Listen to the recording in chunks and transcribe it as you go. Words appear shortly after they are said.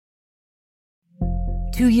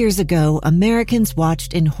2 years ago, Americans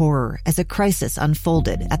watched in horror as a crisis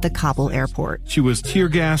unfolded at the Kabul airport. She was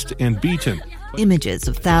tear-gassed and beaten. Images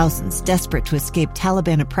of thousands desperate to escape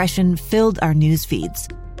Taliban oppression filled our news feeds.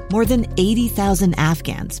 More than 80,000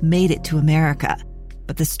 Afghans made it to America.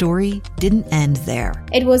 But the story didn't end there.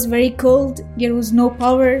 It was very cold. There was no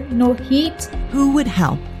power, no heat. Who would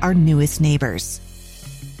help our newest neighbors?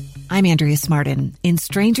 I'm Andrea Smartin. In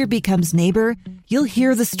Stranger Becomes Neighbor, you'll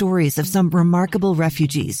hear the stories of some remarkable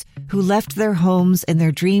refugees who left their homes and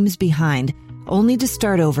their dreams behind, only to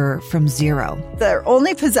start over from zero. Their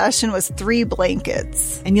only possession was 3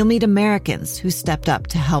 blankets. And you'll meet Americans who stepped up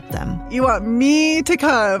to help them. You want me to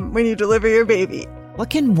come when you deliver your baby. What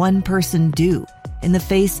can one person do in the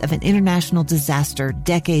face of an international disaster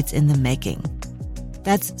decades in the making?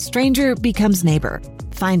 That's Stranger Becomes Neighbor.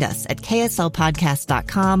 Find us at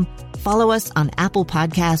kslpodcast.com. Follow us on Apple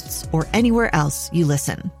Podcasts or anywhere else you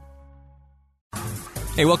listen.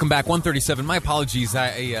 Hey, welcome back. 137. My apologies. I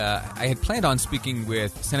had planned on speaking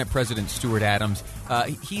with Senate President Stuart Adams.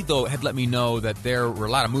 He, though, had let me know that there were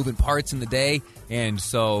a lot of moving parts in the day, and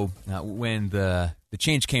so when the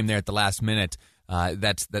change came there at the last minute,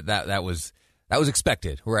 that was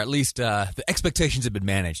expected, or at least the expectations have been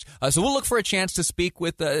managed. So we'll look for a chance to speak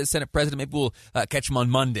with the Senate President. Maybe we'll catch him on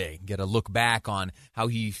Monday, get a look back on how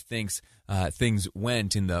he thinks things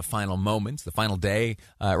went in the final moments, the final day.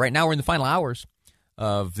 Right now we're in the final hours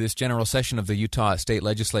of this general session of the Utah State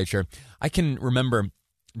Legislature. I can remember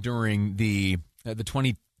during the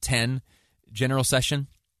 2010 general session,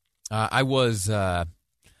 I was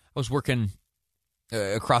working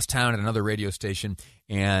across town at another radio station,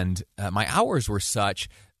 and my hours were such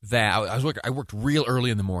that I worked real early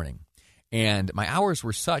in the morning, and my hours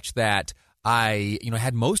were such that I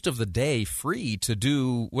had most of the day free to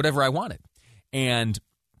do whatever I wanted. And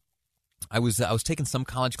I was taking some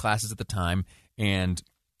college classes at the time, and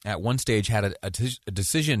at one stage had a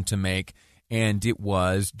decision to make, and it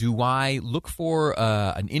was, do I look for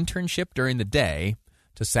an internship during the day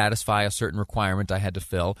to satisfy a certain requirement I had to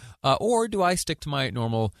fill, or do I stick to my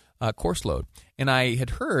normal course load? And I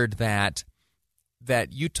had heard that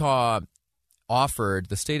Utah offered,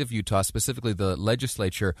 the state of Utah, specifically the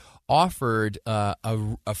legislature, offered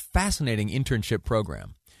a fascinating internship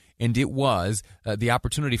program. And it was the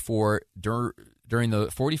opportunity for, during the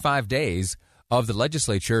 45 days of the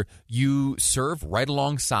legislature, you serve right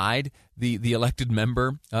alongside the elected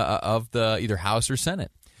member of the either House or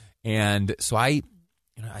Senate. And so I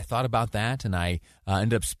thought about that, and I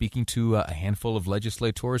ended up speaking to a handful of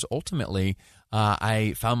legislators. Ultimately,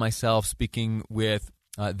 I found myself speaking with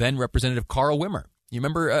then Representative Carl Wimmer. You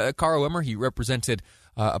remember Carl Wimmer? He represented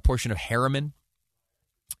a portion of Harriman,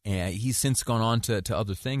 and he's since gone on to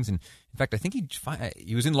other things. And in fact, I think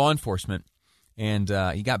he was in law enforcement, and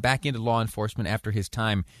he got back into law enforcement after his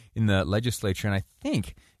time in the legislature. And I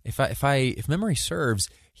think, if memory serves,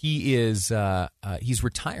 he is he's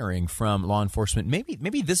retiring from law enforcement.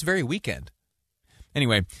 Maybe this very weekend.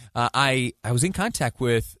 Anyway, I was in contact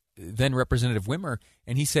with then Representative Wimmer,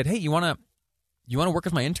 and he said, "Hey, you want to work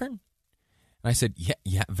as my intern?" And I said,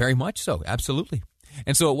 "Yeah, very much so, absolutely."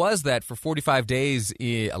 And so it was that for 45 days,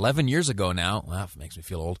 11 years ago now, well, it makes me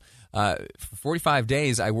feel old, for 45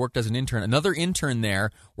 days I worked as an intern. Another intern there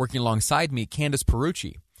working alongside me, Candace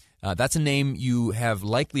Perucci. That's a name you have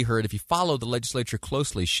likely heard if you follow the legislature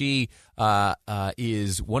closely. She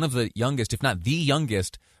is one of the youngest, if not the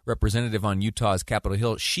youngest, representative on Utah's Capitol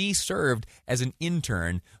Hill. She served as an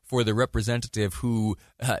intern for the representative who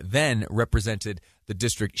then represented the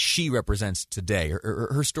district she represents today.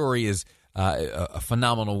 Her story is a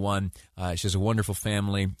phenomenal one. She has a wonderful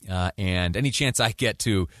family, and any chance I get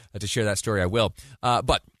to share that story, I will.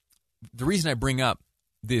 But the reason I bring up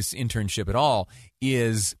this internship at all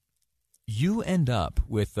is you end up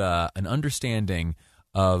with an understanding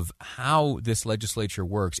of how this legislature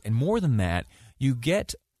works, and more than that, you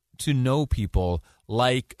get to know people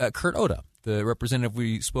like Kurt Oda, the representative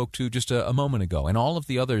we spoke to just a moment ago, and all of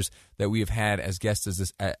the others that we have had as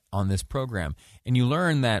guests on this program. And you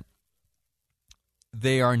learn that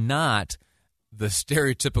they are not the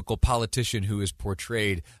stereotypical politician who is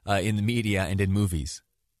portrayed in the media and in movies.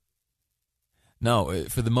 No,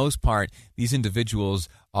 for the most part, these individuals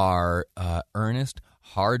are earnest,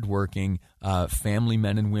 hardworking family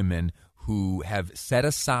men and women who have set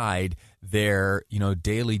aside their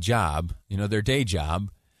daily job, their day job,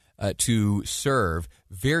 to serve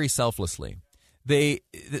very selflessly.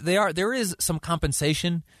 There is some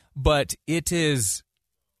compensation, but it is.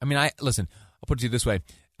 Listen. I'll put it to you this way: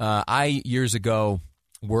 I years ago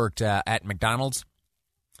worked at McDonald's,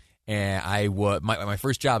 And my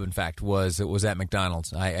first job, in fact, was at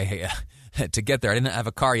McDonald's. I to get there, I didn't have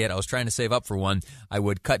a car yet. I was trying to save up for one. I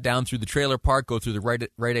would cut down through the trailer park, go through the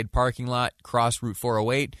Rite Aid parking lot, cross Route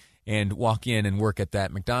 408, and walk in and work at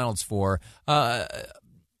that McDonald's for a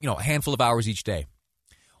handful of hours each day.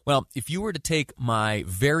 Well, if you were to take my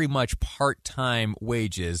very much part-time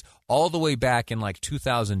wages all the way back in like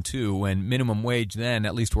 2002, when minimum wage then,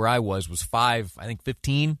 at least where I was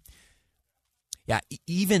 $15. Yeah,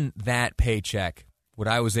 even that paycheck, what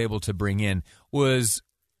I was able to bring in was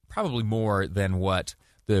probably more than what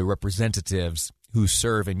the representatives who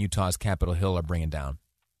serve in Utah's Capitol Hill are bringing down.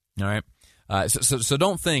 All right, so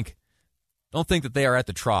don't think that they are at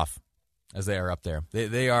the trough as they are up there.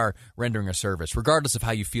 They are rendering a service, regardless of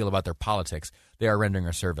how you feel about their politics. They are rendering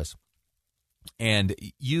a service, and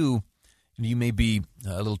you may be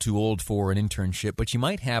a little too old for an internship, but you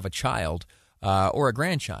might have a child or a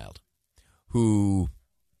grandchild who,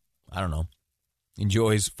 I don't know,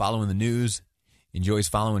 enjoys following the news, enjoys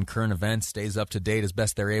following current events, stays up to date as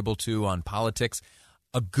best they're able to on politics.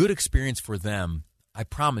 A good experience for them, I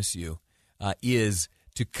promise you, is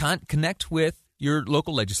to connect with your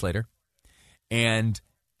local legislator and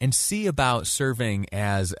see about serving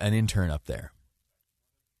as an intern up there.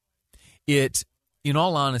 In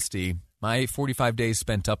all honesty, my 45 days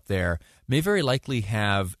spent up there may very likely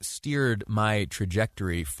have steered my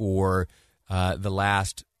trajectory for the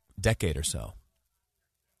last decade or so.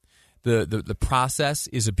 The process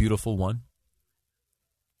is a beautiful one.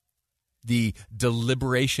 The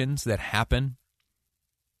deliberations that happen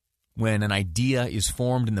when an idea is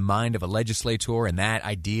formed in the mind of a legislator and that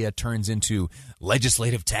idea turns into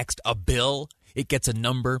legislative text, a bill, it gets a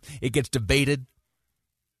number, it gets debated.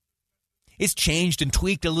 It's changed and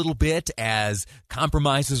tweaked a little bit as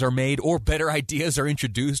compromises are made or better ideas are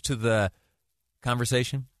introduced to the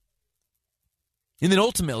conversation. And then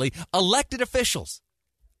ultimately, elected officials,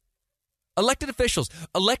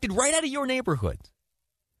 elected right out of your neighborhood,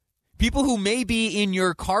 people who may be in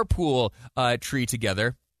your carpool tree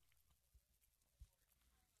together,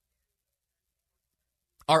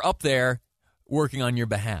 are up there working on your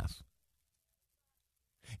behalf.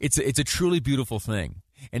 It's a truly beautiful thing,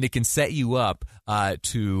 and it can set you up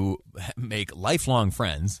to make lifelong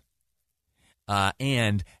friends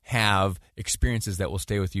and have experiences that will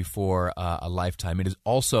stay with you for a lifetime. It is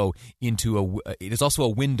also a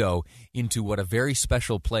window into what a very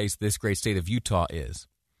special place this great state of Utah is.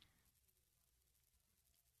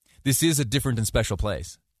 This is a different and special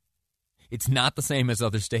place. It's not the same as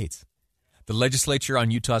other states. The legislature on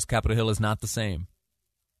Utah's Capitol Hill is not the same.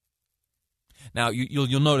 Now,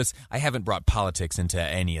 you'll notice I haven't brought politics into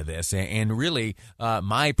any of this, and really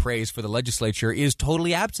my praise for the legislature is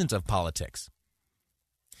totally absent of politics.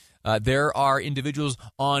 There are individuals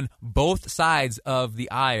on both sides of the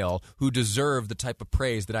aisle who deserve the type of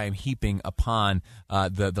praise that I am heaping upon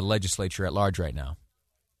the legislature at large right now.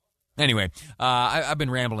 Anyway, I've been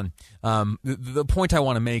rambling. The point I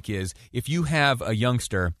want to make is if you have a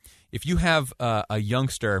youngster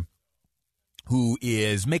who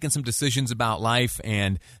is making some decisions about life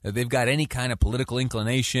and they've got any kind of political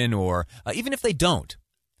inclination, or even if they don't,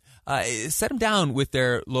 set them down with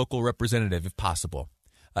their local representative if possible.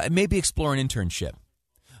 Maybe explore an internship.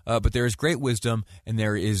 But there is great wisdom and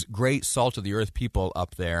there is great salt-of-the-earth people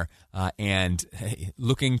up there, and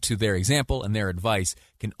looking to their example and their advice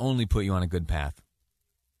can only put you on a good path.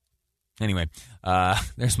 Anyway,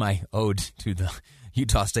 there's my ode to the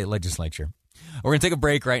Utah State Legislature. We're going to take a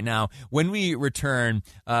break right now. When we return,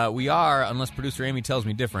 we are, unless producer Amy tells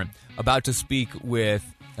me different, about to speak with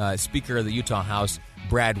Speaker of the Utah House,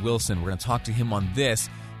 Brad Wilson. We're going to talk to him on this,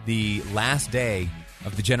 the last day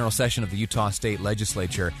of the general session of the Utah State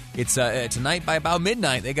Legislature. It's tonight by about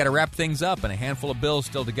midnight. They got to wrap things up and a handful of bills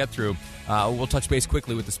still to get through. We'll touch base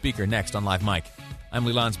quickly with the speaker next on Live Mike. I'm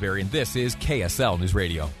Lee Lonsberry, and this is KSL News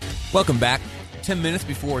Radio. Welcome back. 10 minutes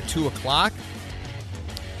before 2 o'clock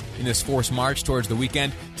in this forced march towards the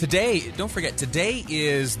weekend. Today, don't forget, today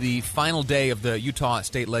is the final day of the Utah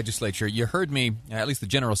State Legislature. You heard me, at least the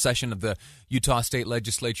general session of the Utah State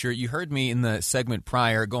Legislature, you heard me in the segment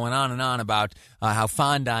prior going on and on about how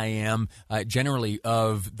fond I am generally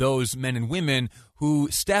of those men and women who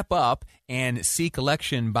step up and seek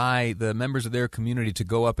election by the members of their community to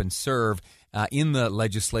go up and serve in the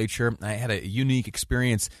legislature. I had a unique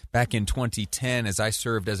experience back in 2010 as I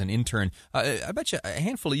served as an intern. I bet you a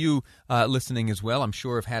handful of you listening as well, I'm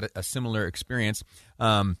sure, have had a similar experience.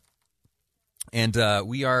 And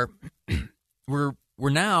we are we're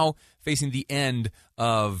now facing the end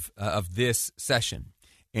of this session,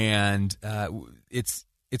 and it's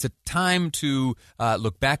it's a time to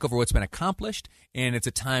look back over what's been accomplished, and it's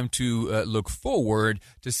a time to look forward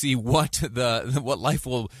to see what what life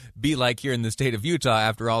will be like here in the state of Utah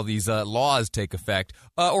after all these laws take effect.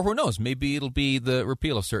 Or who knows, maybe it'll be the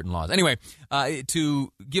repeal of certain laws. Anyway,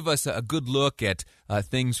 to give us a good look at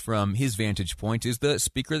things from his vantage point is the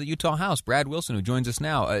Speaker of the Utah House, Brad Wilson, who joins us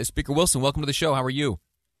now. Speaker Wilson, welcome to the show. How are you?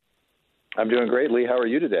 I'm doing great, Lee. How are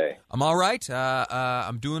you today? I'm all right.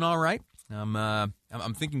 I'm doing all right.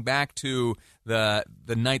 I'm thinking back to the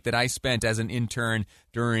night that I spent as an intern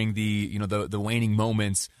during the waning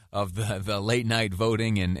moments of the late night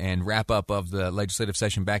voting and wrap up of the legislative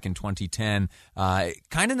session back in 2010.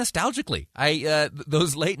 Kind of nostalgically,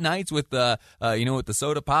 those late nights with the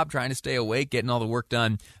soda pop, trying to stay awake, getting all the work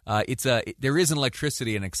done. There is an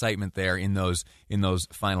electricity and excitement there in those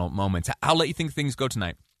final moments. How late you think things go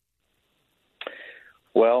tonight?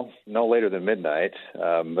 Well, no later than midnight,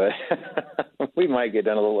 but we might get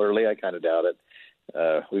done a little early. I kind of doubt it.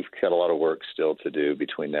 We've got a lot of work still to do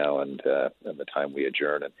between now and the time we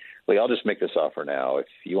adjourn. And Lee, I'll just make this offer now. If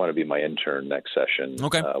you want to be my intern next session,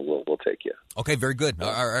 okay, we'll take you. Okay, very good.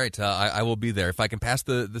 All right, I will be there. If I can pass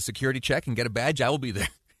the security check and get a badge, I will be there.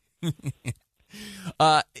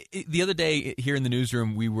 The other day here in the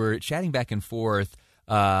newsroom, we were chatting back and forth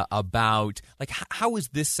about how is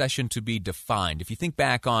this session to be defined? If you think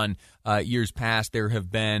back on years past, there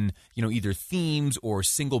have been either themes or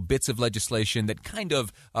single bits of legislation that kind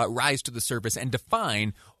of rise to the surface and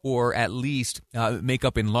define, or at least make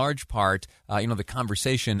up in large part the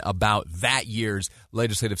conversation about that year's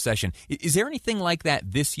legislative session. Is there anything like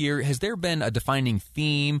that this year? Has there been a defining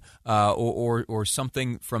theme or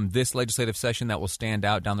something from this legislative session that will stand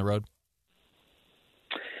out down the road?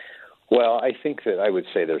 Well, I think that I would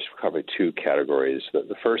say there's probably two categories.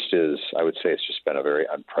 The first is, I would say it's just been a very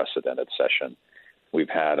unprecedented session. We've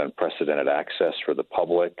had unprecedented access for the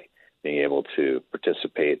public, being able to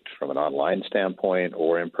participate from an online standpoint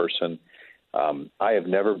or in person. I have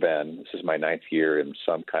never been, this is my 9th year in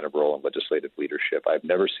some kind of role in legislative leadership, I've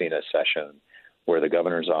never seen a session where the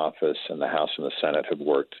governor's office and the House and the Senate have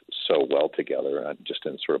worked so well together, just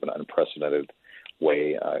in sort of an unprecedented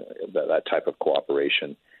way, that type of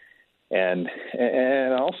cooperation. And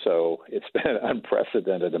also, it's been an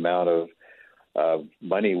unprecedented amount of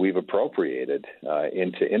money we've appropriated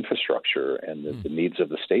into infrastructure and the needs of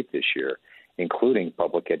the state this year, including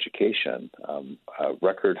public education,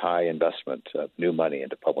 record high investment of new money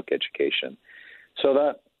into public education.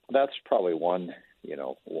 So that's probably one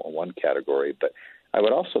category. But I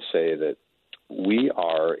would also say that we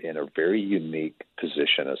are in a very unique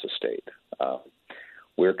position as a state.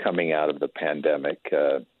 We're coming out of the pandemic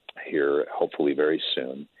here hopefully very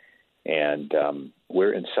soon, and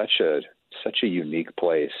we're in such a unique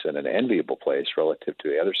place and an enviable place relative to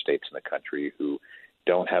the other states in the country who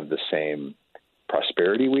don't have the same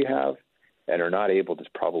prosperity we have and are not able to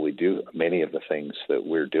probably do many of the things that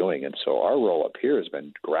we're doing. And so our role up here has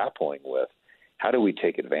been grappling with how do we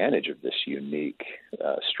take advantage of this unique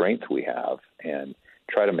strength we have and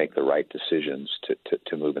try to make the right decisions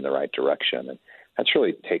to move in the right direction. And that's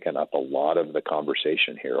really taken up a lot of the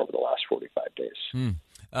conversation here over the last 45 days.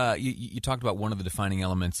 You talked about one of the defining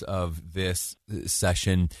elements of this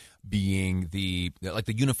session being the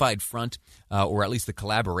unified front, or at least the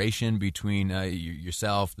collaboration between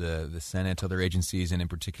yourself, the Senate, other agencies, and in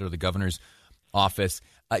particular the governor's office.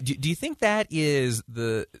 Do you think that is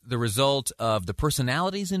the result of the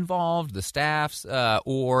personalities involved, the staffs,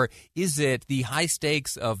 or is it the high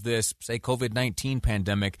stakes of this, say, COVID-19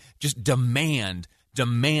 pandemic just demand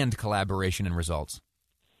collaboration and results?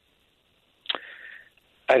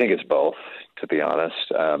 I think it's both, to be honest.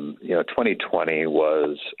 2020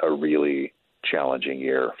 was a really challenging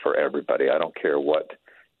year for everybody. I don't care what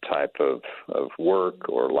type of work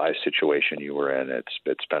or life situation you were in.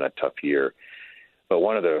 It's been a tough year. But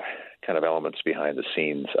one of the kind of elements behind the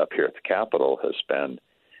scenes up here at the Capitol has been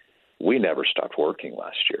we never stopped working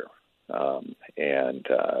last year.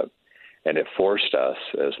 And it forced us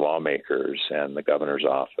as lawmakers and the governor's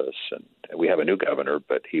office, and we have a new governor,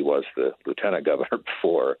 but he was the lieutenant governor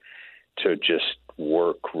before, to just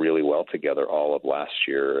work really well together all of last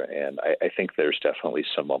year. And I think there's definitely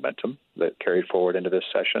some momentum that carried forward into this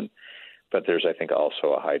session. But there's, I think,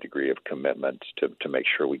 also a high degree of commitment to make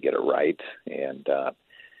sure we get it right. And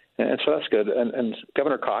so that's good. And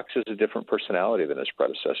Governor Cox is a different personality than his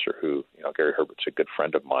predecessor, who, Gary Herbert's a good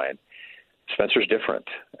friend of mine. Spencer's different.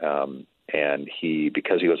 And he,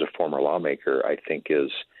 because he was a former lawmaker, I think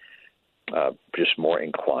is just more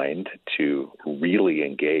inclined to really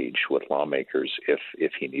engage with lawmakers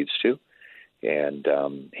if he needs to. And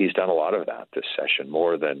he's done a lot of that this session,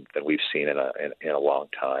 more than we've seen in a long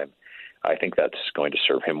time. I think that's going to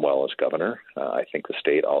serve him well as governor. I think the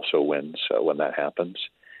state also wins when that happens.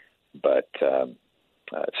 But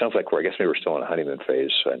it sounds like I guess maybe we're still in a honeymoon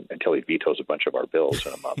phase until he vetoes a bunch of our bills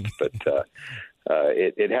in a month. But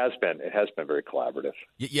it has been very collaborative.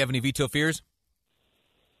 You have any veto fears?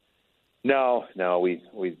 No, we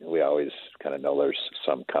always kind of know there's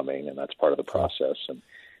some coming, and that's part of the process. And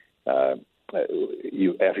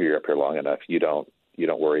after you're up here long enough, you don't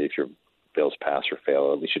worry if your bills pass or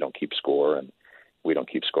fail. At least you don't keep score, and we don't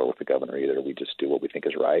keep score with the governor either. We just do what we think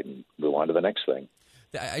is right and move on to the next thing.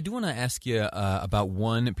 I do want to ask you about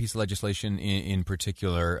one piece of legislation in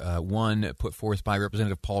particular, one put forth by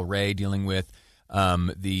Representative Paul Ray dealing with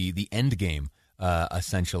the end game,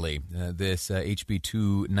 essentially. This HB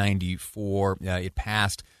 294, it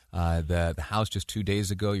passed the House just 2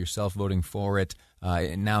 days ago, yourself voting for it.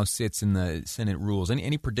 It now sits in the Senate rules.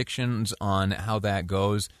 Any predictions on how that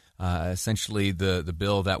goes? Essentially the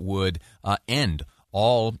bill that would end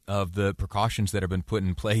all of the precautions that have been put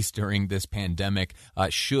in place during this pandemic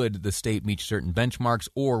should the state meet certain benchmarks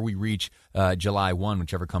or we reach July 1,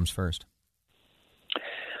 whichever comes first.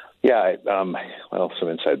 Yeah, some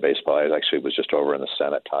inside baseball. I actually was just over in the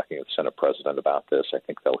Senate talking with the Senate President about this. I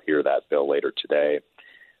think they'll hear that bill later today.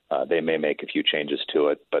 They may make a few changes to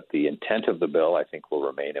it, but the intent of the bill, I think, will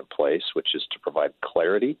remain in place, which is to provide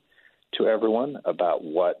clarity to everyone about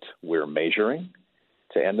what we're measuring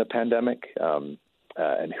to end the pandemic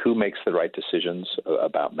and who makes the right decisions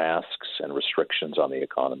about masks and restrictions on the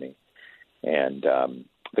economy. And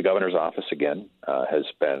the governor's office, again, has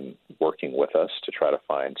been working with us to try to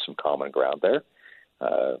find some common ground there.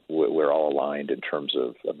 We're all aligned in terms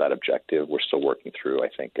of that objective. We're still working through, I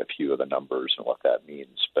think, a few of the numbers and what that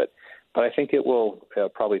means. But I think it will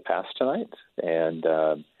probably pass tonight, and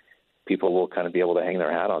people will kind of be able to hang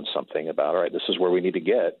their hat on something about, all right, this is where we need to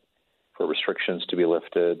get for restrictions to be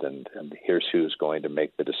lifted, and here's who's going to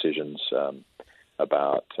make the decisions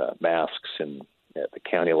about masks at the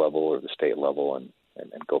county level or the state level, and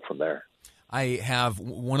go from there. I have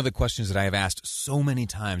one of the questions that I have asked so many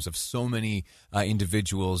times of so many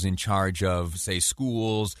individuals in charge of, say,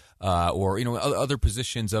 schools or other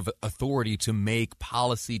positions of authority to make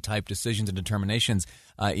policy type decisions and determinations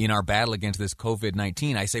in our battle against this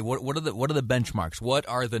COVID-19. I say, what are the benchmarks? What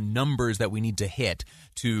are the numbers that we need to hit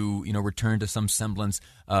to return to some semblance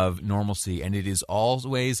of normalcy? And it is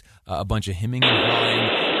always a bunch of hemming and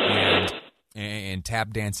hawing and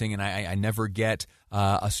tap dancing, and I never get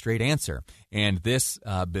a straight answer. And this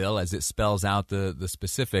bill, as it spells out the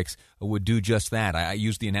specifics, would do just that. I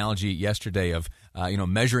used the analogy yesterday of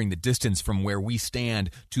measuring the distance from where we stand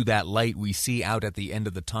to that light we see out at the end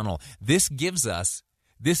of the tunnel. This gives us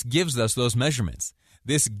those measurements.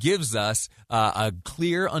 This gives us a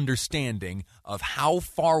clear understanding of how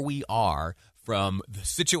far we are from the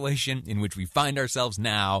situation in which we find ourselves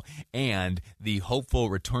now and the hopeful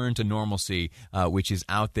return to normalcy, which is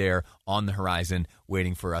out there on the horizon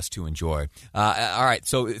waiting for us to enjoy. All right,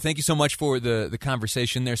 so thank you so much for the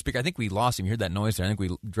conversation there, Speaker. I think we lost him. You heard that noise there. I think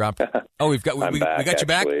we dropped. Oh, we got you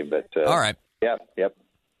back? But, all right. Yep.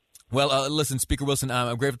 Well, listen, Speaker Wilson,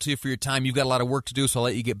 I'm grateful to you for your time. You've got a lot of work to do, so I'll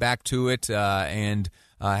let you get back to it and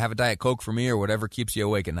have a Diet Coke for me or whatever keeps you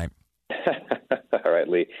awake at night. All right,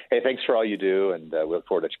 Lee. Hey, thanks for all you do, and we look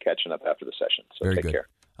forward to catching up after the session. So Very take good. care.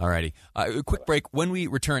 All righty. A quick break. When we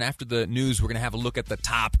return after the news, we're going to have a look at the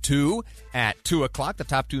top two at 2 o'clock, the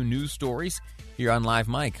top two news stories here on Live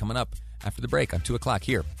Mike coming up after the break on 2 o'clock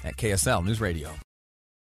here at KSL News Radio.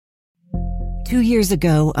 2 years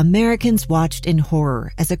ago, Americans watched in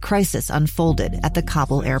horror as a crisis unfolded at the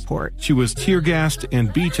Kabul airport. She was tear-gassed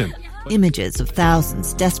and beaten. Images of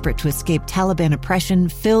thousands desperate to escape Taliban oppression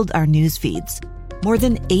filled our news feeds. More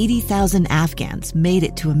than 80,000 Afghans made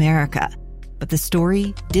it to America. But the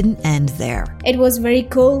story didn't end there. It was very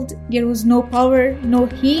cold. There was no power, no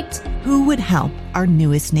heat. Who would help our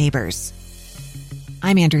newest neighbors?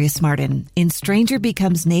 I'm Andrea Smartin. In Stranger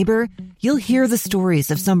Becomes Neighbor, you'll hear the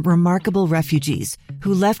stories of some remarkable refugees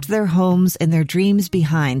who left their homes and their dreams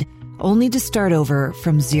behind, only to start over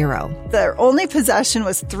from zero. Their only possession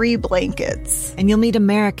was 3 blankets. And you'll meet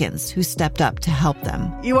Americans who stepped up to help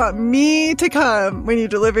them. You want me to come when you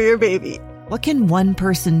deliver your baby. What can one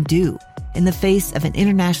person do in the face of an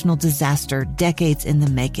international disaster decades in the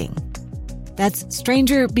making? That's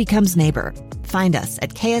Stranger Becomes Neighbor. Find us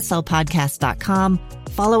at kslpodcast.com.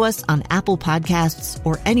 Follow us on Apple Podcasts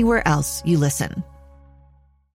or anywhere else you listen.